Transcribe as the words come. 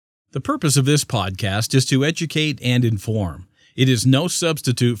The purpose of this podcast is to educate and inform. It is no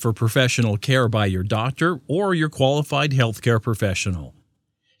substitute for professional care by your doctor or your qualified healthcare professional.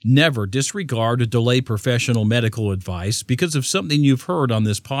 Never disregard or delay professional medical advice because of something you've heard on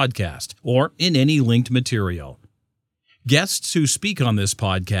this podcast or in any linked material. Guests who speak on this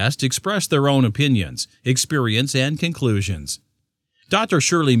podcast express their own opinions, experience, and conclusions. Dr.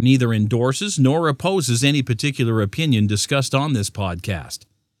 Shirley neither endorses nor opposes any particular opinion discussed on this podcast.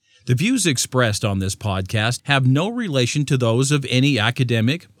 The views expressed on this podcast have no relation to those of any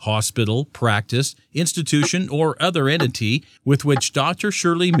academic, hospital, practice, institution, or other entity with which Dr.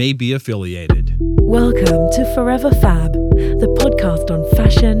 Shirley may be affiliated. Welcome to Forever Fab, the podcast on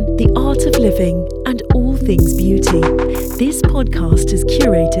fashion, the art of living, and all things beauty. This podcast is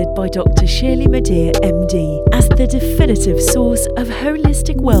curated by Dr. Shirley Madeir, MD, as the definitive source of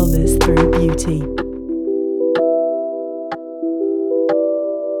holistic wellness through beauty.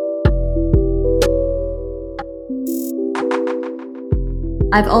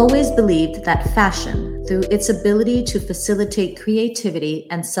 I've always believed that fashion, through its ability to facilitate creativity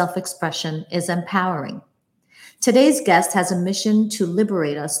and self-expression, is empowering. Today's guest has a mission to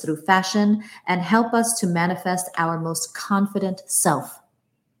liberate us through fashion and help us to manifest our most confident self.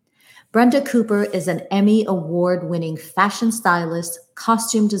 Brenda Cooper is an Emmy Award-winning fashion stylist,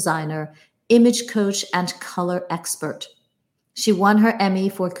 costume designer, image coach, and color expert. She won her Emmy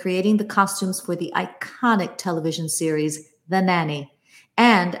for creating the costumes for the iconic television series, The Nanny,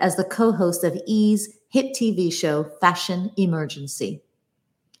 and as the co-host of E's hit TV show, Fashion Emergency.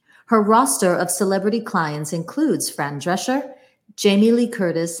 Her roster of celebrity clients includes Fran Drescher, Jamie Lee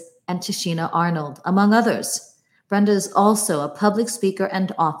Curtis, and Tashina Arnold, among others. Brenda is also a public speaker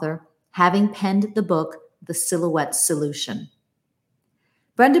and author, having penned the book, The Silhouette Solution.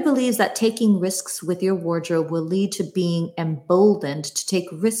 Brenda believes that taking risks with your wardrobe will lead to being emboldened to take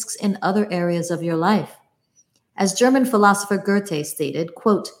risks in other areas of your life. As German philosopher Goethe stated,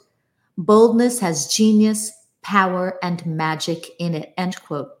 quote, "Boldness has genius, power, and magic in it," end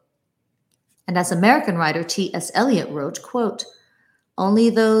quote. And as American writer T.S. Eliot wrote, quote, "Only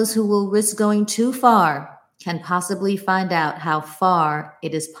those who will risk going too far can possibly find out how far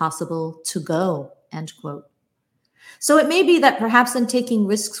it is possible to go," end quote. So it may be that perhaps in taking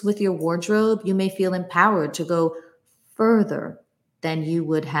risks with your wardrobe, you may feel empowered to go further than you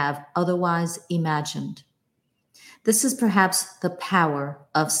would have otherwise imagined. This is perhaps the power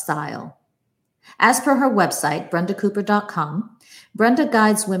of style. As per her website, brendacooper.com, Brenda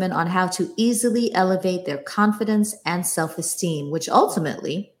guides women on how to easily elevate their confidence and self-esteem, which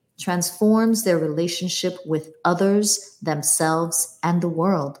ultimately transforms their relationship with others, themselves, and the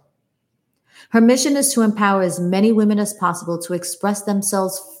world. Her mission is to empower as many women as possible to express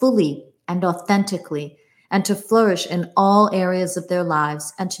themselves fully and authentically, and to flourish in all areas of their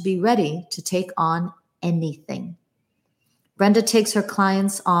lives, and to be ready to take on anything. Brenda takes her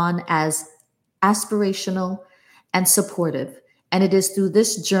clients on as aspirational and supportive, and it is through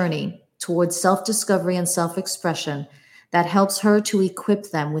this journey towards self-discovery and self-expression that helps her to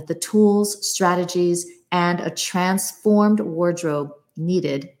equip them with the tools, strategies, and a transformed wardrobe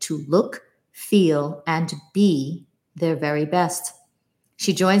needed to look, feel, and be their very best.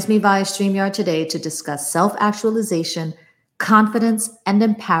 She joins me via StreamYard today to discuss self-actualization, confidence, and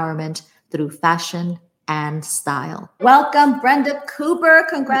empowerment through fashion and style. Welcome, Brenda Cooper.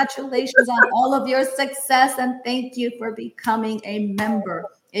 Congratulations on all of your success, and thank you for becoming a member,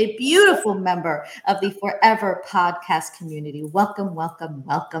 a beautiful member of the Forever podcast community. Welcome, welcome,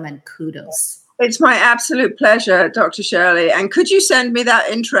 welcome, and kudos. It's my absolute pleasure, Dr. Shirley. And could you send me that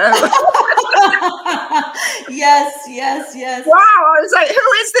intro? Yes. Wow, I was like,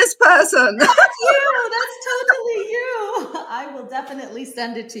 who is this person? That's you. That's totally you. I will definitely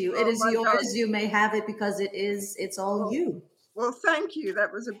send it to you. It is yours. God. You may have it because it's all you. Well, thank you.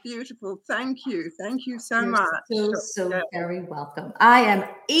 That was a beautiful thank you. Thank you so much. So very welcome. I am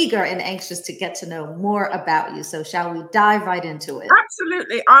eager and anxious to get to know more about you. So shall we dive right into it?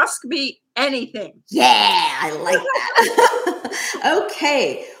 Absolutely. Ask me anything. Yeah, I like that.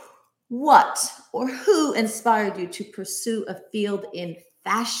 Okay. What or who inspired you to pursue a field in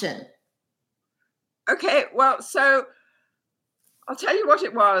fashion? Okay, well, so I'll tell you what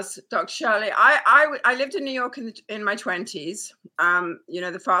it was, Dr. Shirley. I lived in New York in my 20s,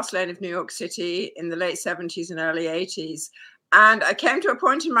 the fast lane of New York City in the late 70s and early 80s. And I came to a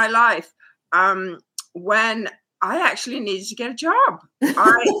point in my life when I actually needed to get a job.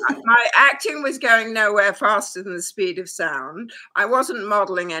 My acting was going nowhere faster than the speed of sound. I wasn't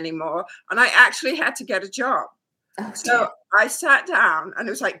modeling anymore, and I actually had to get a job. Oh, so I sat down, and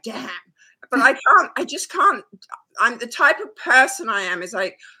it was like, damn. But I just can't. I'm the type of person I am is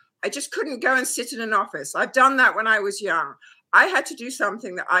like, I just couldn't go and sit in an office. I've done that when I was young. I had to do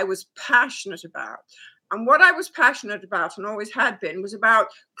something that I was passionate about. And what I was passionate about and always had been was about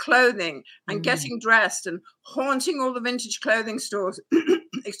clothing and getting dressed and haunting all the vintage clothing stores,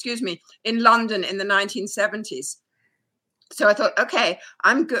 excuse me, in London in the 1970s. So I thought, okay,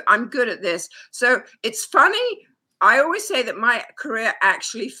 I'm good at this. So it's funny. I always say that my career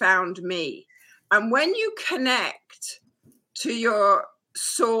actually found me. And when you connect to your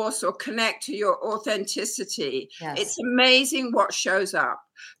source or connect to your authenticity, it's amazing what shows up.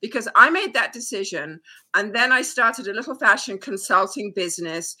 Because I made that decision, and then I started a little fashion consulting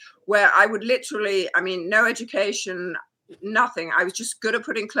business where I would literally, no education, nothing. I was just good at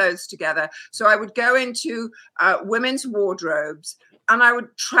putting clothes together. So I would go into women's wardrobes and I would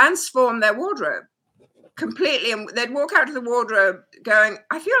transform their wardrobe completely. And they'd walk out of the wardrobe going,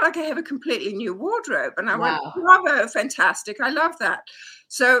 I feel like I have a completely new wardrobe. And I went, bravo, fantastic. I love that.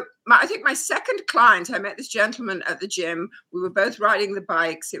 So I think my second client, I met this gentleman at the gym. We were both riding the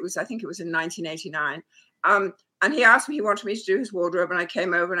bikes. I think it was in 1989. And he asked me, he wanted me to do his wardrobe. And I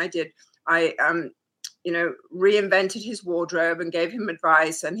came over and I did. I reinvented his wardrobe and gave him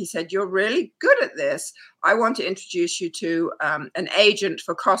advice. And he said, you're really good at this. I want to introduce you to an agent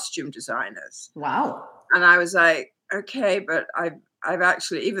for costume designers. Wow. And I was like, okay, but I've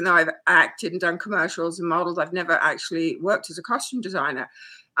actually, even though I've acted and done commercials and modeled, I've never actually worked as a costume designer.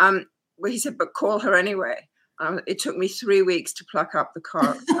 Well, he said, but call her anyway. It took me 3 weeks to pluck up the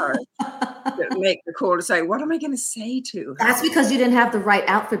courage to make the call to say, what am I going to say to her? That's because you didn't have the right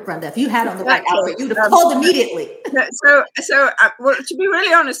outfit, Brenda. If you had on the right outfit, you would have called immediately. Well, to be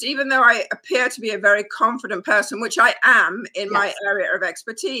really honest, even though I appear to be a very confident person, which I am in my area of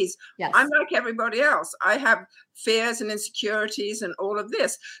expertise, I'm like everybody else. I have fears and insecurities and all of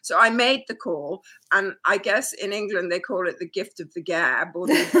this. So I made the call, and I guess in England they call it the gift of the gab or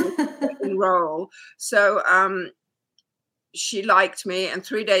the role. So she liked me, and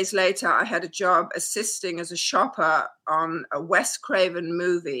 3 days later I had a job assisting as a shopper on a Wes Craven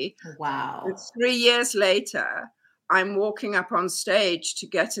movie. Wow. And 3 years later I'm walking up on stage to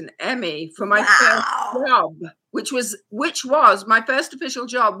get an Emmy for my first job, which was my first official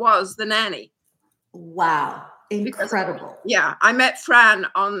job was the nanny. Wow. Incredible. I met Fran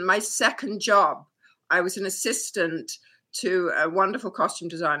on my second job. I was an assistant to a wonderful costume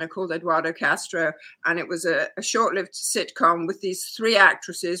designer called Eduardo Castro. And it was a short-lived sitcom with these 3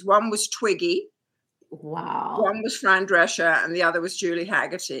 actresses. One was Twiggy. Wow. One was Fran Drescher, and the other was Julie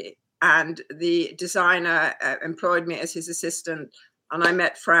Haggerty. And the designer employed me as his assistant. And I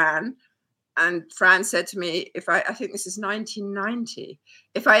met Fran. And Fran said to me, I think this is 1990,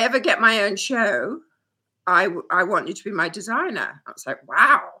 if I ever get my own show, I want you to be my designer. I was like,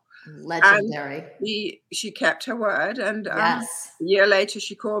 wow. Legendary. And she kept her word. And a year later,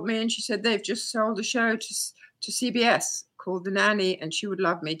 she called me and she said, they've just sold a show to CBS called The Nanny, and she would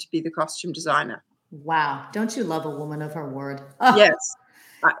love me to be the costume designer. Wow. Don't you love a woman of her word? Oh. Yes.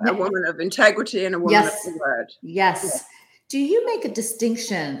 A woman of integrity and a woman of the word. Yes. Do you make a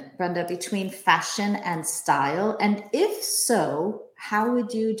distinction, Brenda, between fashion and style? And if so, how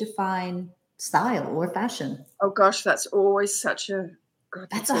would you define style or fashion? Oh, gosh, that's always such a... God,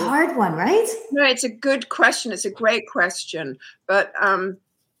 that's a hard one, right? No, it's a good question. It's a great question. But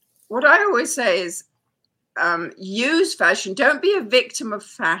what I always say is use fashion. Don't be a victim of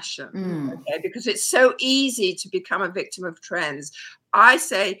fashion, okay? Because it's so easy to become a victim of trends. I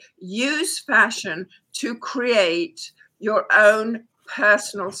say use fashion to create your own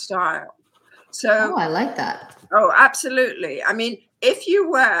personal style. So, I like that. Oh, absolutely. I mean, if you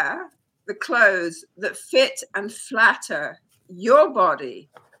wear the clothes that fit and flatter your body,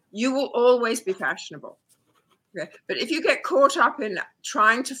 you will always be fashionable. Okay? But if you get caught up in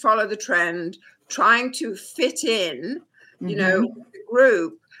trying to follow the trend, trying to fit in, the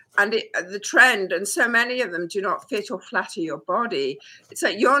group and the trend, and so many of them do not fit or flatter your body, it's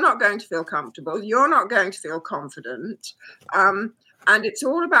like you're not going to feel comfortable, you're not going to feel confident. And it's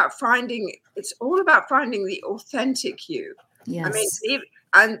all about finding the authentic you. Yes. I mean,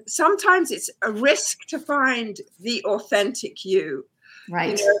 and sometimes it's a risk to find the authentic you.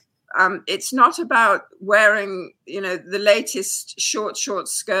 Right. It's not about wearing, the latest short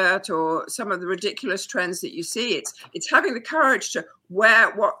skirt or some of the ridiculous trends that you see. It's having the courage to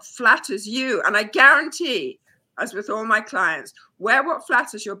wear what flatters you. And I guarantee, as with all my clients, wear what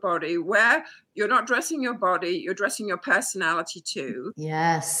flatters your body, where you're not dressing your body, you're dressing your personality too.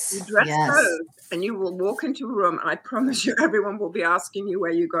 Yes. You dress clothes and you will walk into a room and I promise you everyone will be asking you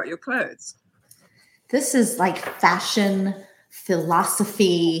where you got your clothes. This is like fashion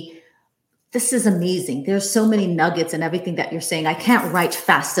philosophy This is amazing. There's so many nuggets and everything that you're saying. I can't write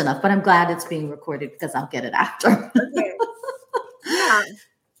fast enough, but I'm glad it's being recorded because I'll get it after. Okay. Yeah.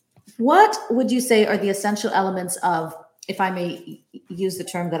 What would you say are the essential elements of, if I may use the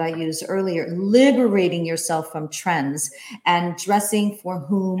term that I used earlier, liberating yourself from trends and dressing for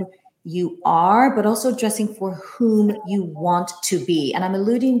whom you are, but also dressing for whom you want to be? And I'm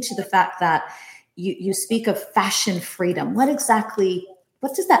alluding to the fact that you speak of fashion freedom. What does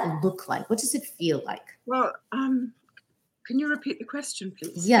that look like? What does it feel like? Well, can you repeat the question,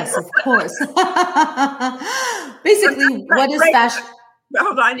 please? Yes, of course. Basically, what is fashion?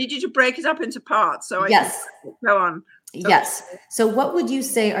 Hold on, I need you to break it up into parts. So yes. Go on. Yes. So what would you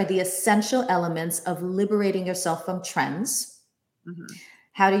say are the essential elements of liberating yourself from trends? Mm-hmm.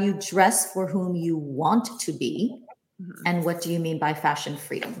 How do you dress for whom you want to be? Mm-hmm. And what do you mean by fashion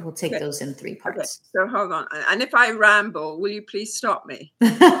freedom? We'll take those in 3 parts. Okay. So hold on. And if I ramble, will you please stop me?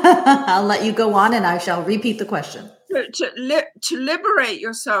 I'll let you go on and I shall repeat the question. To liberate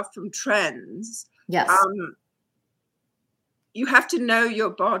yourself from trends, yes, you have to know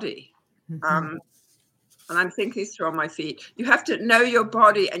your body. Mm-hmm. And I'm thinking through on my feet. You have to know your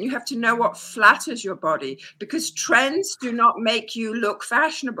body and you have to know what flatters your body, because trends do not make you look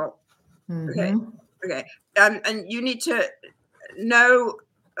fashionable. Mm-hmm. Okay. And you need to know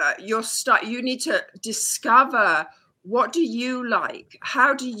your style. You need to discover, what do you like?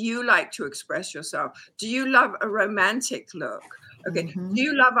 How do you like to express yourself? Do you love a romantic look? Okay. Mm-hmm. Do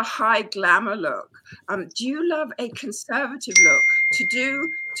you love a high glamour look? Do you love a conservative look? To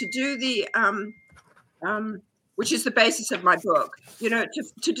do the which is the basis of my book,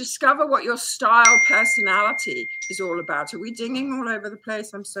 to discover what your style personality is all about. Are we dinging all over the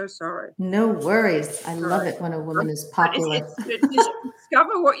place? I'm so sorry. No worries. I love it when a woman is popular.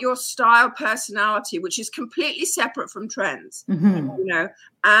 Discover what your style personality, which is completely separate from trends, mm-hmm.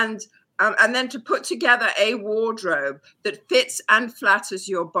 And then to put together a wardrobe that fits and flatters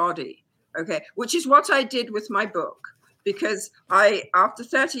your body, okay, which is what I did with my book. Because after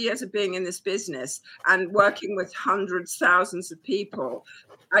 30 years of being in this business and working with hundreds, thousands of people,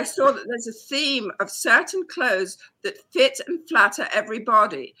 I saw that there's a theme of certain clothes that fit and flatter every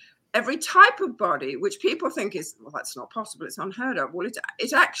body, every type of body, which people think is, well, that's not possible, it's unheard of. Well,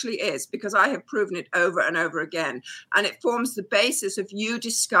 it actually is, because I have proven it over and over again. And it forms the basis of you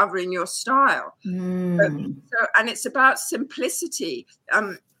discovering your style. And it's about simplicity.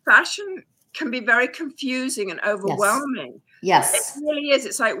 Fashion can be very confusing and overwhelming. Yes. It really is.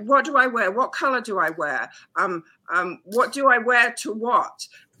 It's like, what do I wear? What color do I wear? What do I wear to what?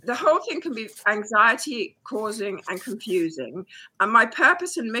 The whole thing can be anxiety causing and confusing. And my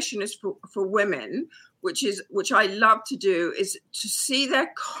purpose and mission is for women, which I love to do, is to see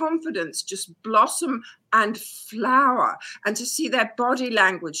their confidence just blossom and flower, and to see their body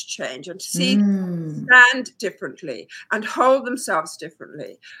language change, and to see stand differently and hold themselves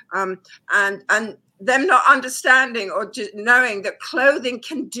differently. And them not understanding or just knowing that clothing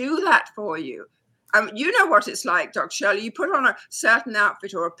can do that for you. You know what it's like, Dr. Shirley. You put on a certain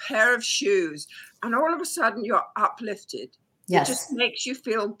outfit or a pair of shoes, and all of a sudden you're uplifted. Yes. It just makes you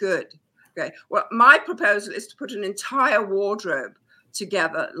feel good. Okay. Well, my proposal is to put an entire wardrobe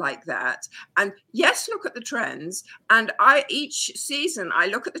together like that. And yes, look at the trends. And each season I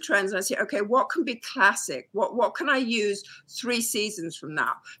look at the trends and I say, okay, what can be classic? What can I use 3 seasons from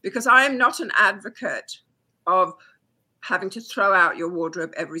now? Because I am not an advocate of having to throw out your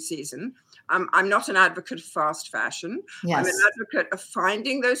wardrobe every season. I'm not an advocate of fast fashion. Yes. I'm an advocate of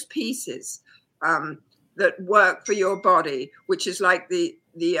finding those pieces that work for your body, which is like the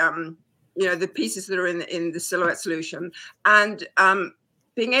pieces that are in the Silhouette Solution, and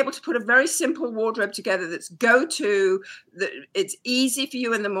being able to put a very simple wardrobe together that's go-to, that it's easy for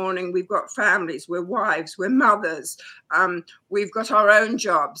you in the morning. We've got families, we're wives, we're mothers, we've got our own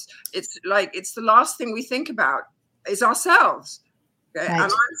jobs. It's like, it's the last thing we think about is ourselves. Okay? Right.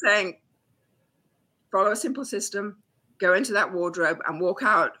 And I'm saying, follow a simple system, go into that wardrobe and walk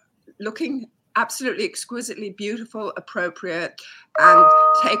out looking absolutely exquisitely beautiful, appropriate, and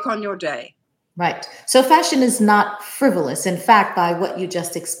take on your day. Right. So fashion is not frivolous. In fact, by what you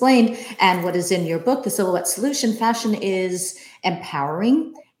just explained and what is in your book, The Silhouette Solution, fashion is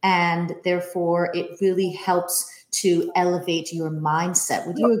empowering, and therefore it really helps to elevate your mindset.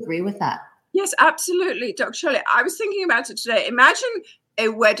 Would you agree with that? Yes, absolutely, Dr. Shirley. I was thinking about it today. Imagine a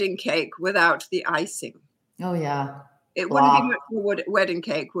wedding cake without the icing. Oh, yeah. It wouldn't be much of a wedding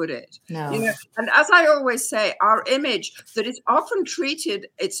cake, would it? No. And as I always say, our image that is often treated,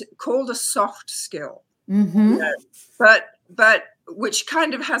 it's called a soft skill. Mm-hmm. But which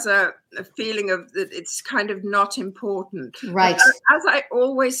kind of has a feeling of that it's kind of not important. Right. As I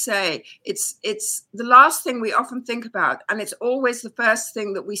always say, it's the last thing we often think about, and it's always the first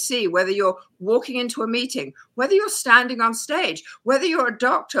thing that we see, whether you're walking into a meeting, whether you're standing on stage, whether you're a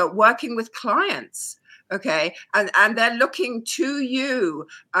doctor working with clients. Okay. And they're looking to you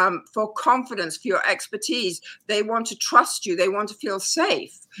for confidence, for your expertise. They want to trust you. They want to feel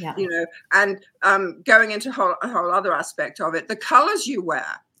safe, and going into a whole other aspect of it, the colors you wear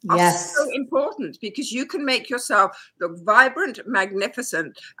are so important, because you can make yourself look vibrant,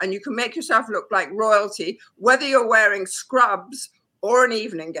 magnificent, and you can make yourself look like royalty, whether you're wearing scrubs or an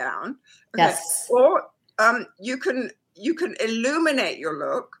evening gown. Okay? Yes. Or you can illuminate your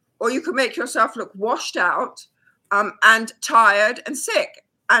look, or you can make yourself look washed out and tired and sick.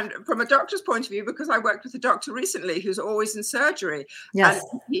 And from a doctor's point of view, because I worked with a doctor recently who's always in surgery, and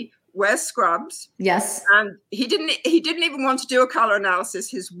he wears scrubs. Yes. And he didn't even want to do a color analysis.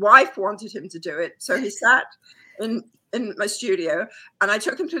 His wife wanted him to do it. So he sat in my studio, and I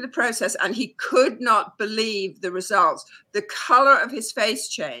took him through the process, and he could not believe the results. The color of his face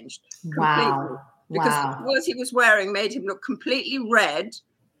changed completely. Because the colors he was wearing made him look completely red.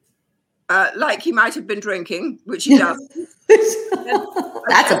 Like he might have been drinking, which he does.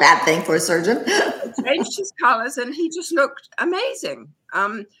 That's a bad thing for a surgeon. Changed his colors, and he just looked amazing.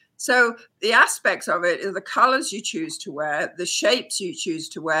 So the aspects of it are the colors you choose to wear, the shapes you choose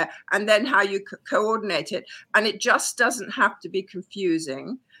to wear, and then how you coordinate it. And it just doesn't have to be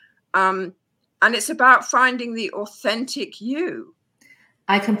confusing. And it's about finding the authentic you.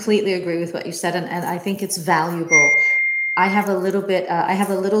 I completely agree with what you said, and I think it's valuable. I have a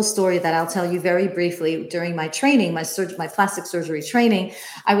little story that I'll tell you very briefly. During my training, my plastic surgery training,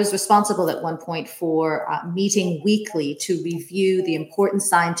 I was responsible at one point for meeting weekly to review the important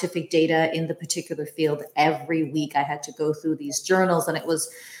scientific data in the particular field. Every week I had to go through these journals, and it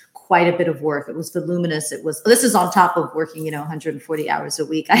was quite a bit of work. It was voluminous. This is on top of working, 140 hours a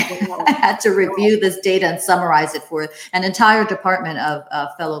week. I had to review this data and summarize it for an entire department of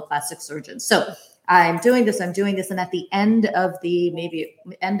fellow plastic surgeons. So I'm doing this. And at the end of maybe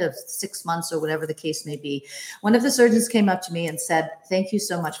end of 6 months or whatever the case may be, one of the surgeons came up to me and said, "Thank you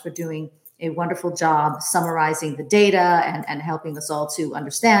so much for doing a wonderful job summarizing the data and helping us all to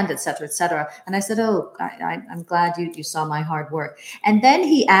understand, et cetera, et cetera." And I said, "Oh, I'm glad you saw my hard work." And then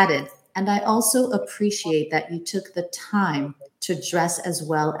he added, "And I also appreciate that you took the time to dress as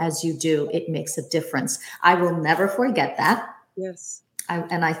well as you do. It makes a difference." I will never forget that. Yes.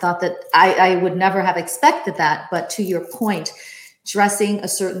 I thought that I would never have expected that. But to your point, dressing a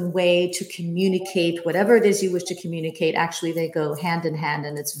certain way to communicate whatever it is you wish to communicate, actually, they go hand in hand,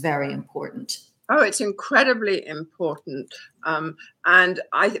 and it's very important. Oh, it's incredibly important. And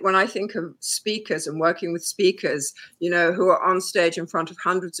when I think of speakers and working with speakers, who are on stage in front of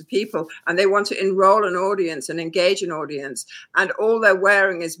hundreds of people, and they want to enroll an audience and engage an audience, and all they're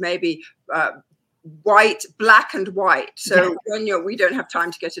wearing is maybe black and white. So we don't have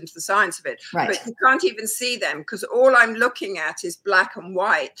time to get into the science of it, right. But you can't even see them, because all I'm looking at is black and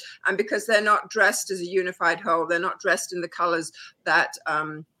white. And because they're not dressed as a unified whole, they're not dressed in the colors that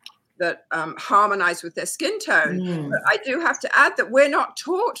harmonize with their skin tone. But I do have to add that we're not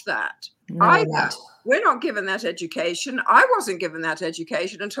taught that either. We're not given that education. I wasn't given that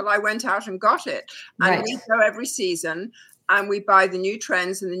education until I went out and got it. And we go every season, and we buy the new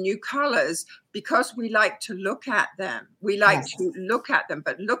trends and the new colors because we like to look at them. We like to look at them,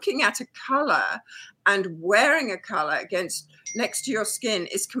 but looking at a color and wearing a color next to your skin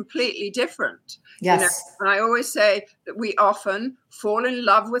is completely different. Yes. And I always say that we often fall in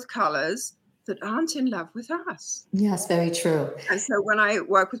love with colors that aren't in love with us. Yes, very true. And so when I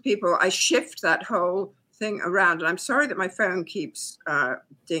work with people, I shift that whole thing around. And I'm sorry that my phone keeps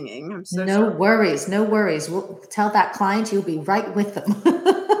dinging. I'm so sorry. No worries. We'll tell that client you'll be right with them.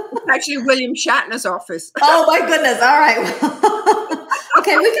 It's actually William Shatner's office. Oh my goodness. All right.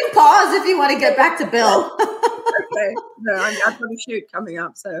 Okay, we can pause if you want to get back to Bill. Okay. No, I've got a shoot coming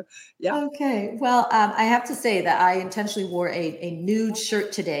up. So, yeah. Okay. Well, I have to say that I intentionally wore a nude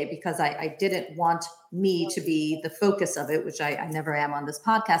shirt today because I didn't want me to be the focus of it, which I never am on this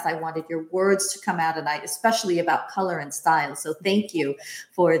podcast. I wanted your words to come out, and especially about color and style. So thank you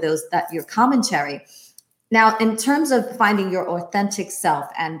for your commentary. Now, in terms of finding your authentic self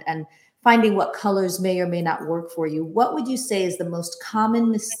and finding what colors may or may not work for you, what would you say is the most common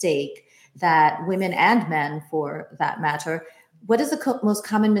mistake that women and men, for that matter, what is the most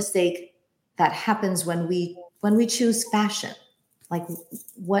common mistake that happens when we choose fashion? Like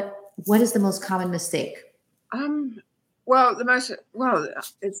what is the most common mistake? Well,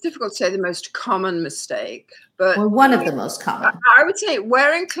 it's difficult to say the most common mistake, but Or one of the most common. I would say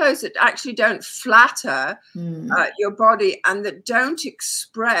wearing clothes that actually don't flatter your body and that don't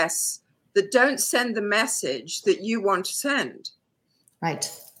send the message that you want to send.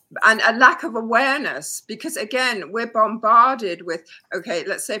 Right. And a lack of awareness, because again, we're bombarded with, okay,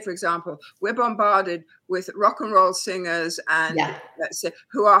 let's say, for example, we're bombarded with rock and roll singers and let's say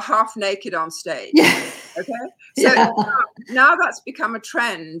who are half naked on stage. Yeah. Okay. So now that's become a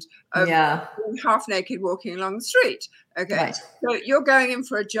trend of being half naked walking along the street. Okay. Right. So you're going in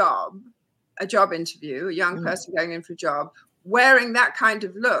for a job interview, a young person going in for a job, wearing that kind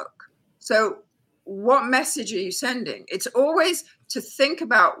of look. So what message are you sending? It's always to think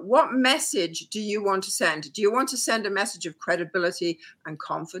about what message do you want to send? Do you want to send a message of credibility and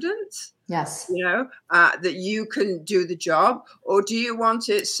confidence? Yes. That you can do the job? Or do you want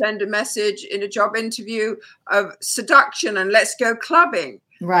to send a message in a job interview of seduction and let's go clubbing?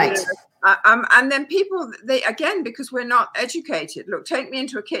 Right. And then people, because we're not educated, look, take me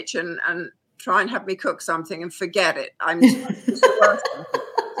into a kitchen and try and have me cook something and forget it. I'm just the worst.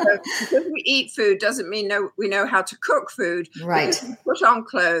 So because we eat food doesn't mean we know how to cook food. Right. Because we put on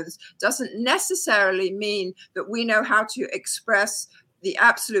clothes doesn't necessarily mean that we know how to express the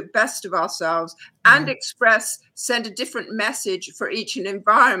absolute best of ourselves and send a different message for each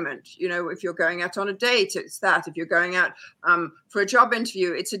environment. If you're going out on a date, it's that. If you're going out for a job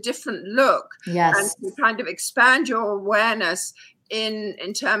interview, it's a different look. Yes. And to kind of expand your awareness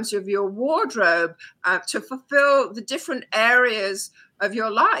in terms of your wardrobe to fulfill the different areas of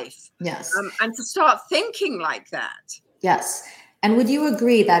your life. Yes. And to start thinking like that. Yes. And would you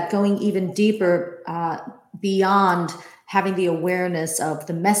agree that going even deeper beyond having the awareness of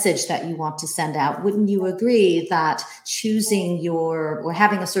the message that you want to send out, wouldn't you agree that choosing or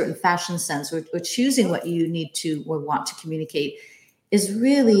having a certain fashion sense or choosing what you need to or want to communicate is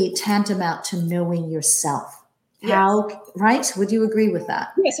really tantamount to knowing yourself? Yes. Right? Would you agree with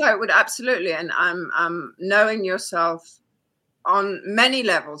that? Yes, I would, absolutely. And knowing yourself on many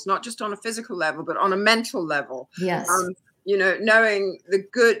levels, not just on a physical level, but on a mental level. Yes. Knowing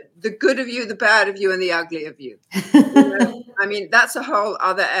the good of you, the bad of you, and the ugly of you. That's a whole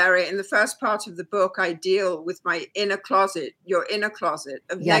other area. In the first part of the book, I deal with my inner closet, your inner closet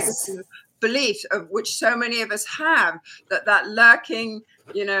of negative beliefs, of which so many of us have, that lurking,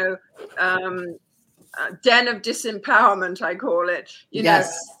 den of disempowerment, I call it,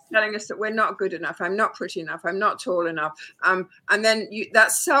 telling us that we're not good enough, I'm not pretty enough, I'm not tall enough. And then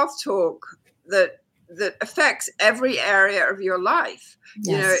that self-talk that affects every area of your life.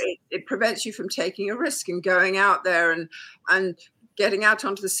 Yes. It prevents you from taking a risk and going out there and getting out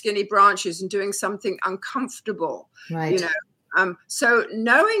onto the skinny branches and doing something uncomfortable. Right. So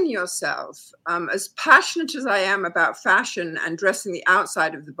knowing yourself, as passionate as I am about fashion and dressing the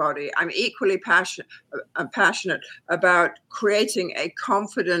outside of the body, I'm equally passionate about creating a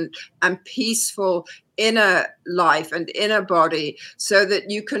confident and peaceful inner life and inner body so that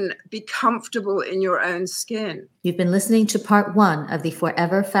you can be comfortable in your own skin. You've been listening to part 1 of the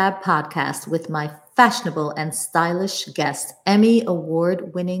Forever Fab podcast with my fashionable and stylish guest, Emmy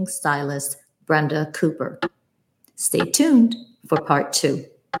Award-winning stylist, Brenda Cooper. Stay tuned for part 2.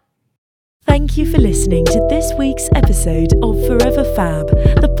 Thank you for listening to this week's episode of Forever Fab,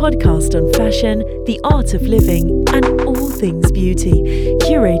 the podcast on fashion, the art of living, and all things beauty,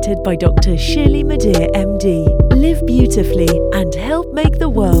 curated by Dr. Shirley Madere, MD. Live beautifully and help make the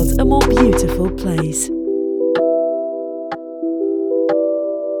world a more beautiful place.